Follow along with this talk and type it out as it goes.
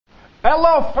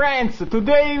Hello friends,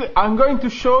 today I'm going to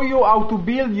show you how to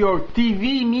build your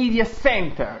TV media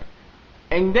center,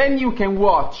 and then you can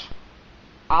watch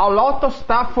a lot of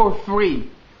stuff for free.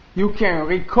 You can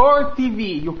record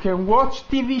TV, you can watch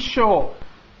TV show,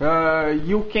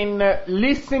 you can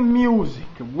listen music,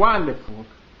 wonderful.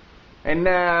 And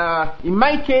in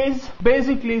my case,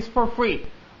 basically it's for free.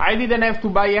 I didn't have to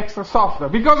buy extra software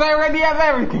because I already have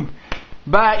everything.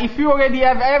 But if you already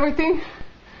have everything,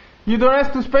 you don't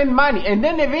have to spend money, and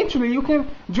then eventually you can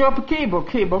drop cable.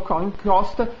 Cable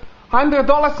costs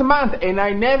 $100 a month, and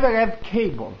I never have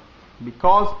cable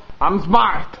because I'm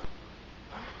smart.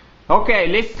 Okay,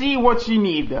 let's see what you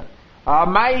need.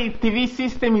 My TV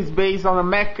system is based on a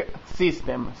Mac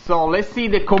system, so let's see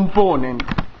the component.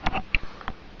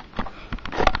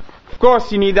 Of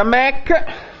course, you need a Mac.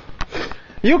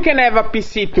 You can have a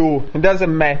PC too, it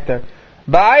doesn't matter.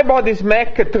 But I bought this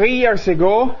Mac 3 years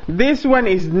ago. This one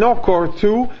is no Core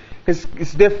 2.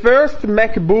 It's the first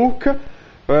MacBook,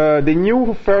 the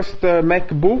new first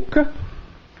MacBook.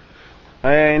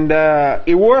 And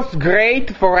it works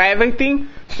great for everything,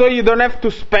 so you don't have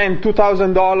to spend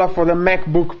 $2,000 for the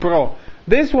MacBook Pro.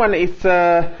 This one is,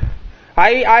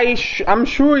 I'm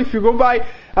sure if you go buy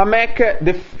a Mac,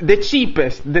 the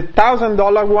cheapest, the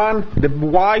 $1,000 one, the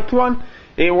white one,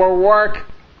 it will work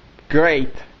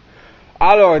great.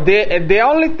 The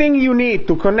only thing you need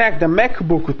to connect the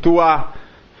MacBook to a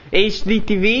HD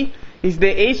TV is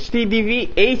the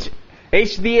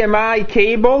HDMI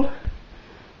cable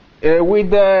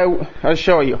I'll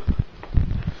show you.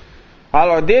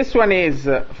 This one is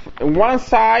one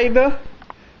side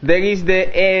there is the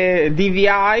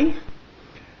DVI,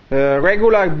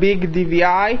 regular big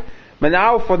DVI, but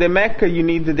now for the Mac you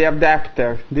need the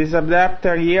adapter. This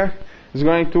adapter here is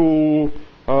going to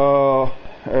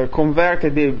convert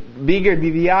the bigger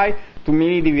DVI to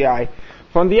mini DVI.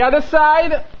 From the other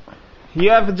side,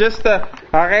 you have just a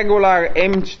regular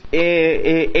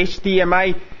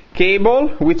HDMI cable,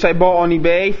 which I bought on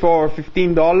eBay for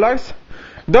 $15.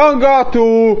 Don't go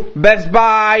to Best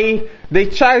Buy, they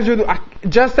charge you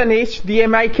just an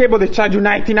HDMI cable, they charge you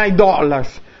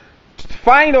 $99.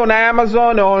 Find on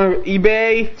Amazon or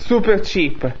eBay, super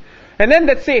cheap. And then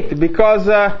that's it, because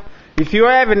if you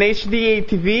have an HD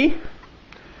TV,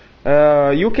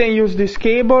 you can use this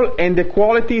cable and the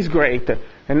quality is great.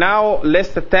 And now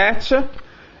let's attach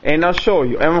and I'll show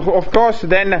you. And of course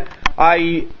then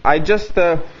I just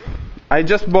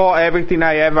bought everything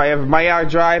I have. I have my hard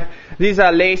drive. These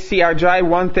are Lacy hard drive,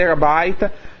 1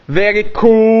 terabyte. Very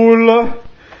cool.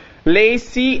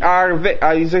 Lacy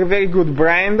is a very good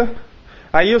brand.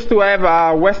 I used to have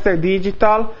a Western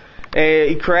Digital.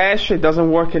 It crashed. It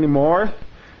doesn't work anymore.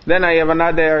 Then I have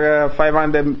another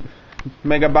 500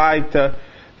 megabyte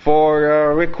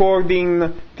for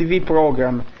recording TV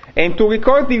program. And to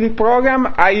record TV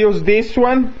program, I use this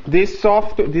one, this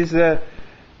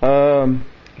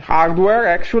hardware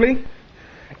actually.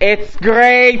 It's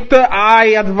great. I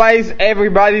advise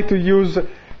everybody to use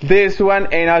this one,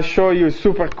 and I'll show you.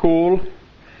 Super cool.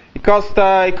 It cost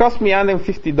me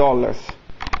 $150,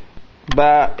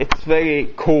 but it's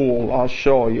very cool. I'll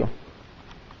show you.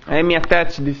 Let me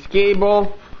attach this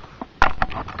cable.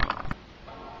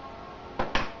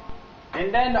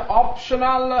 And then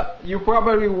optional, you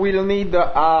probably will need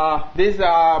this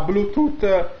Bluetooth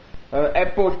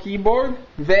Apple keyboard,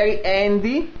 very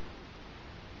handy.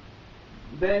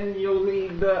 Then you'll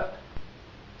need a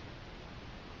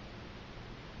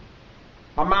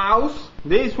mouse.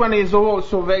 This one is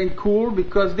also very cool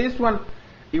because this one,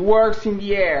 it works in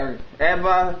the air. Have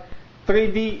a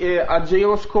 3D a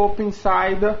gyroscope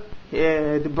inside.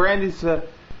 The brand is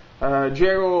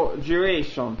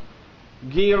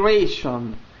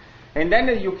Gyration, and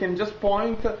then you can just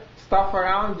point stuff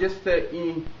around just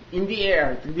in the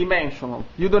air, three-dimensional.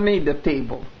 You don't need a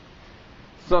table.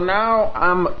 So now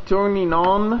I'm turning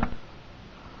on.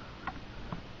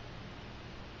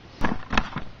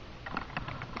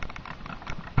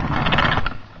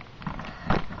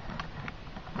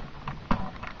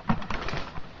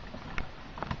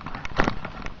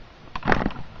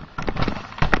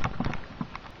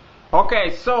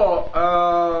 Okay, so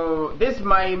this is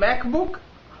my MacBook.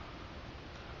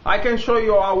 I can show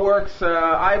you how it works.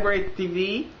 Hybrid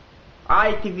TV,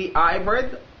 EyeTv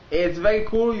hybrid. It's very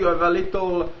cool. You have a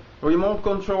little remote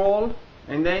control,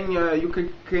 and then you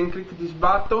can click this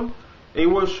button. It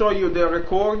will show you the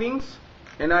recordings,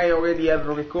 and I already have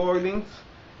recordings.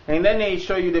 And then it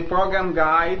show you the program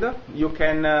guide. You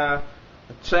can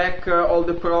check all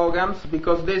the programs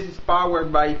because this is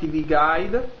powered by TV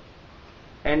Guide.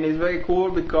 And it's very cool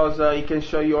because it can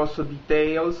show you also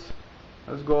details.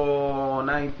 Let's go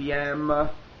 9 p.m.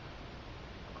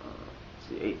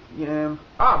 see.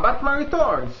 Batman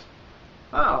Returns.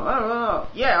 Oh, I don't know.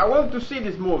 Yeah, I want to see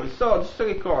this movie, so just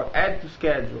record, add to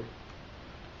schedule.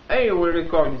 And you will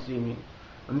record this evening.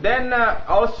 And then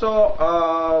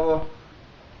also,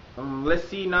 let's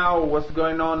see now what's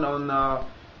going on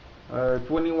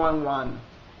 21.1.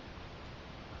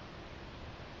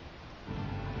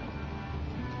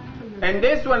 And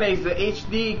this one is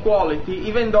HD quality,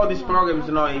 even though this program is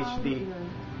not HD.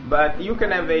 But you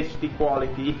can have HD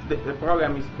quality if the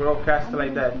program is broadcast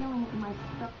like that.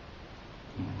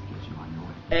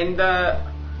 And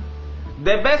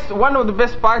one of the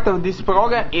best part of this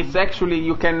program is actually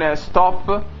you can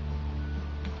stop.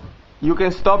 You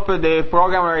can stop the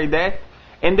program like that,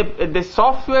 and the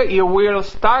software it will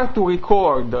start to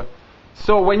record.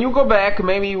 So when you go back,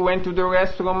 maybe you went to the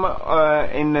restroom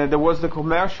and there was the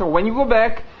commercial. When you go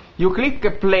back, you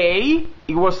click play,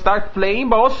 it will start playing,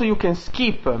 but also you can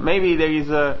skip. Maybe there is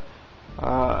a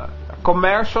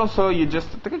commercial, so you just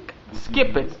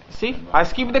skip it. See, I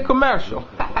skip the commercial.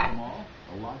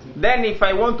 Then if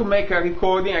I want to make a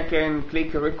recording, I can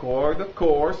click record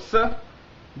course.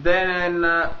 Then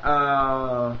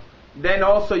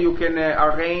also you can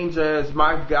arrange a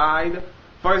smart guide.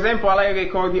 For example, I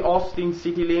record the Austin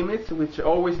City Limits, which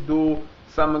always do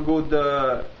some good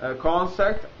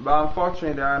concert, but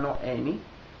unfortunately there are not any.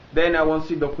 Then I want to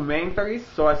see documentaries,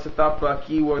 so I set up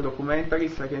keyword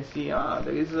documentaries. I can see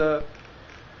there is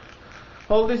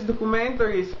all these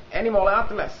documentaries. Animal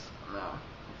Atlas, no.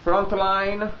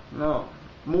 Frontline, no.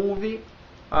 Movie,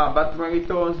 Batman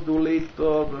Returns,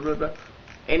 Doolittle, blah blah blah.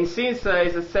 And since,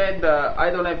 as I said,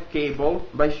 I don't have cable,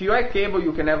 but if you have cable,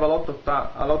 you can have a lot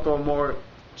of more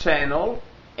channel,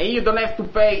 and you don't have to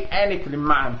pay anything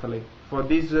monthly for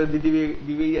this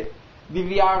DVR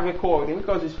recording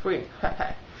because it's free.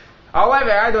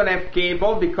 However, I don't have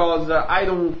cable because I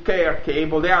don't care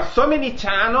cable. There are so many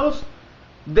channels.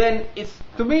 Then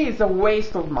to me it's a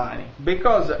waste of money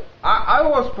because I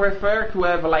always prefer to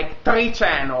have like 3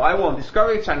 channels. I want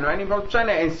Discovery Channel, Animal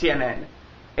Channel, and CNN.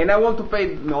 And I want to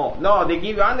pay, no, they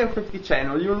give you under 50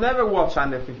 channel. You'll never watch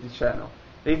under 50 channel.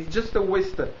 It's just a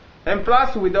waste. And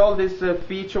plus, with all this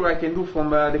feature I can do from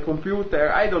the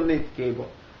computer, I don't need cable.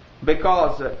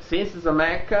 Because since it's a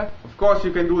Mac, of course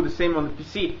you can do the same on the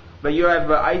PC. But you have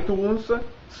iTunes,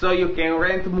 so you can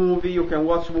rent movie, you can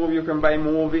watch movie, you can buy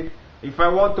movie. If I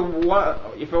want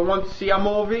to see a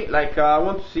movie, like I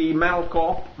want to see Mall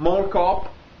Cop,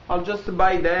 I'll just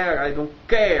buy there. I don't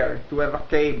care to have a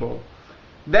cable.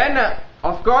 Then,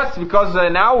 of course, because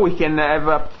now we can have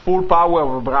a full power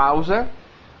of a browser,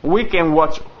 we can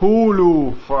watch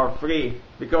Hulu for free,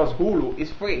 because Hulu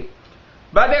is free.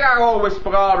 But there are always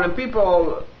problems.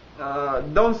 People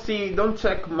don't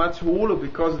check much Hulu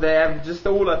because they have just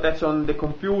Hulu attached on the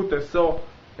computer, so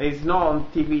it's not on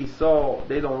TV, so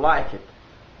they don't like it.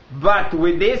 But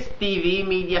with this TV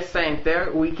Media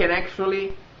Center, we can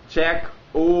actually check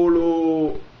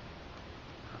Hulu.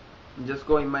 Just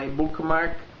go in my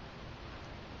bookmark.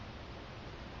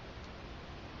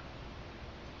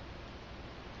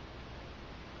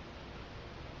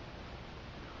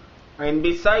 And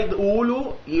beside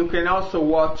Hulu, you can also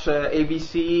watch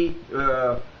ABC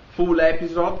full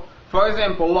episode. For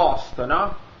example, Lost,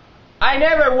 no? I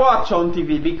never watch on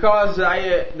TV because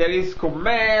there is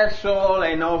commercial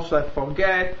and also I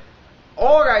forget.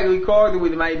 Or I record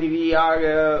with my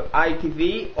DVR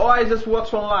EyeTv, or I just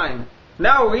watch online.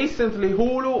 Now recently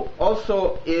Hulu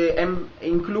also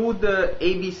include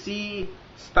ABC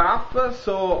stuff,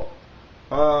 so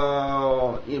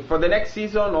for the next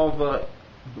season of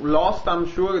Lost, I'm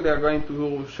sure they're going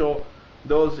to show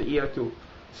those here too.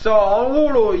 So on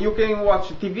Hulu you can watch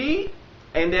TV,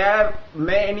 and they have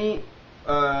many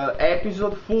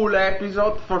full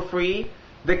episode for free.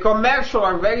 The commercials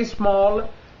are very small.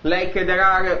 Like there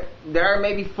are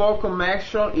maybe 4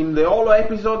 commercials in the whole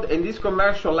episode, and this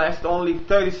commercial lasts only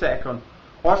 30 seconds.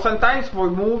 Or sometimes for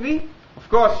movie, of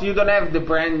course you don't have the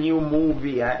brand new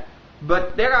movie,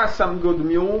 but there are some good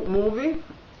movie,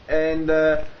 and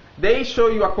they show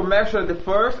you a commercial at the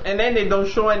first, and then they don't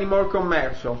show any more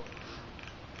commercial.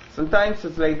 Sometimes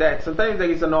it's like that. Sometimes there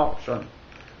is an option.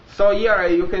 So here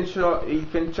you can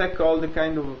check all the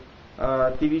kind of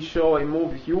TV show and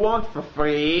movies you want for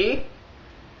free.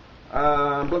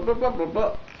 Blah, blah, blah, blah,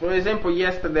 blah. For example,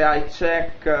 yesterday I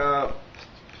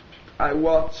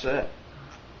watched, let's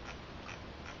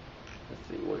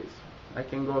see, what is, I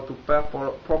can go to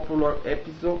popular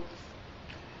episodes.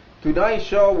 Tonight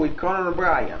show with Conan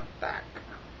O'Brien. Tac.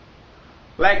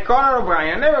 Like Conan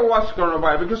O'Brien, I never watched Conan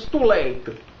O'Brien because it's too late.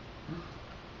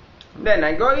 Then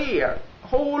I go here,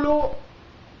 Hulu.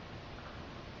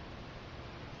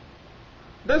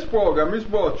 this program is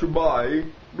brought to you by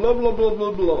blah blah blah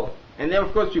blah blah. And then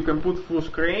of course you can put full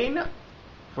screen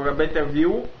for a better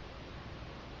view.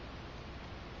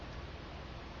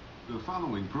 The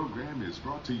following program is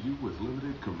brought to you with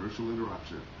limited commercial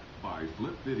interruption by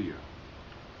Flip Video.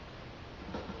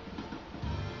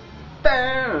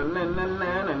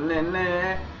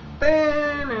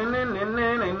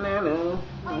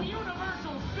 From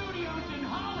Universal Studios in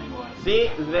Hollywood. See,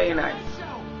 it's very nice.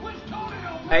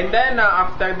 And then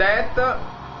after that,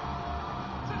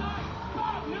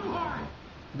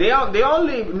 the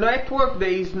only network that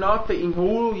is not in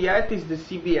Hulu yet is the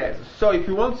CBS. So if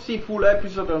you want to see full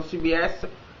episode on CBS,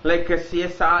 like a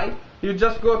CSI, you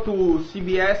just go to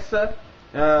CBS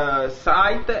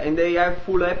site and they have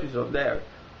full episode there.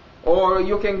 Or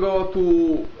you can go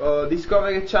to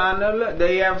Discovery Channel.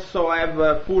 They also have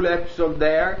a full episode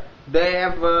there. They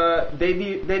have they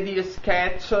did a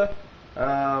sketch.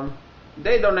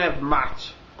 They don't have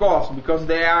much, of course, because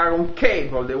they are on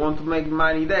cable. They want to make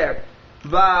money there.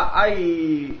 But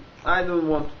I don't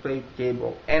want to pay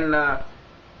cable. And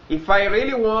if I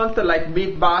really want, like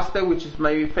Mythbuster, which is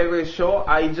my favorite show,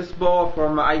 I just go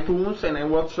from iTunes and I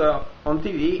watch on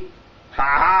TV.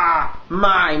 Haha,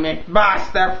 my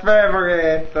Mythbuster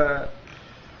favorite.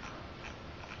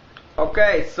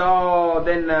 Okay, so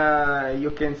then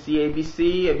you can see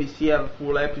ABC. ABC have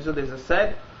full episode, as I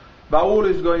said. But Hulu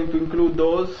is going to include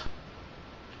those.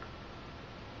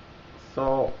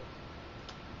 So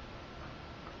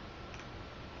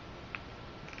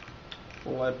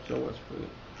full episode was free.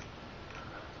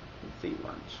 Let's see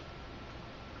lunch.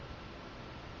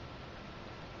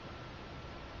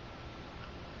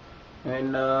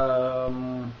 And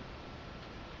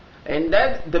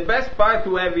that the best part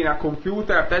to have in a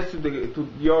computer attached to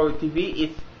your TV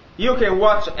is you can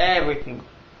watch everything.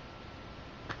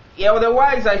 Yeah,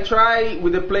 otherwise I try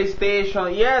with the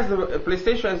PlayStation. Yes, the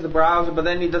PlayStation has the browser, but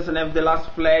then it doesn't have the last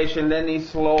flash, and then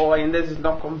it's slow, and this is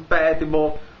not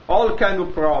compatible. All kind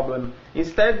of problem.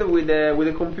 Instead, with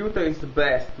the computer, it's the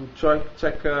best to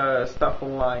check stuff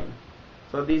online.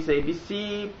 So this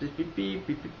ABC,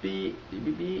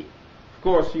 PPP. Of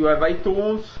course, you have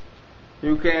iTunes.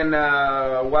 You can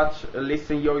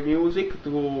listen your music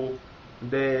to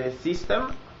the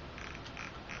system,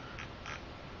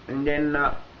 and then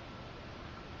a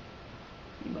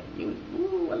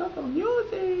lot of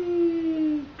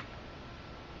music.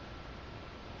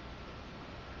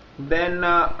 Then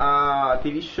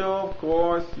TV show, of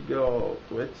course, you go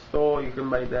to its store, you can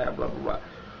buy that, blah blah blah.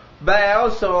 But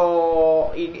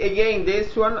also, again,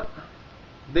 this one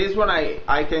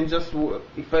I can just,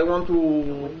 if I want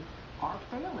to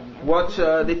watch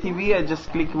the TV, I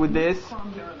just click with this.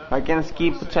 I can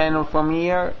skip the channel from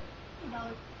here,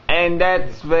 and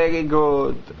that's very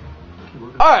good.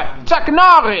 Oh, Chuck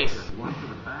Norris!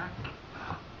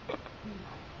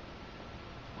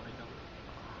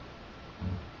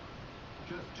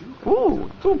 Ooh,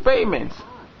 2 payments.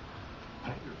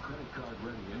 Have your credit card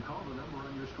ready and call the number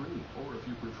on your screen, or if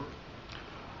you prefer.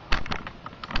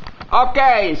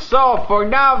 Okay, so for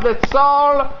now that's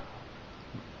all.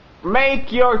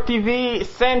 Make your TV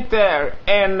center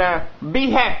and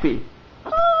be happy.